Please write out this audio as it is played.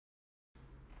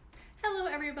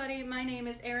everybody, my name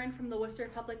is Erin from the Worcester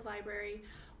Public Library.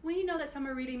 We know that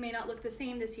summer reading may not look the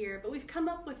same this year, but we've come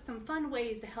up with some fun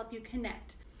ways to help you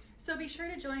connect. So be sure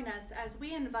to join us as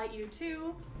we invite you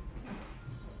to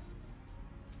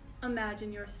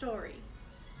imagine your story.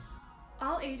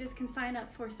 All ages can sign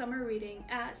up for summer reading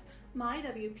at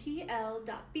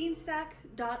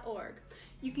mywpl.beanstack.org.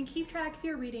 You can keep track of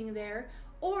your reading there,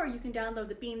 or you can download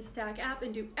the Beanstack app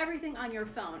and do everything on your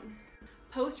phone.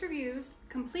 Post reviews,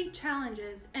 complete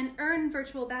challenges, and earn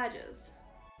virtual badges.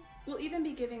 We'll even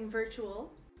be giving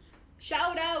virtual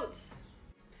shout-outs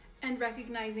and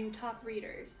recognizing top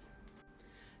readers.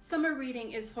 Summer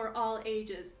reading is for all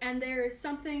ages, and there is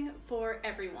something for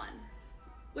everyone.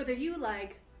 Whether you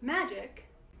like magic,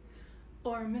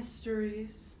 or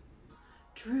mysteries,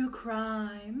 true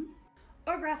crime,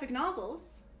 or graphic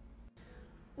novels,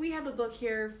 we have a book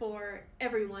here for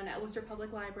everyone at Worcester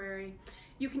Public Library.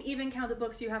 You can even count the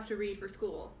books you have to read for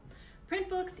school. Print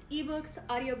books, ebooks,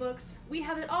 audiobooks, we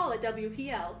have it all at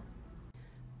WPL.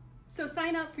 So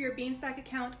sign up for your Beanstack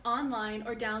account online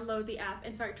or download the app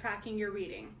and start tracking your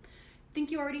reading. Think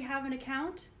you already have an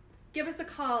account? Give us a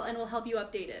call and we'll help you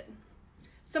update it.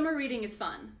 Summer reading is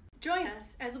fun. Join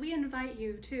us as we invite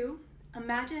you to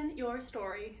imagine your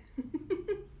story.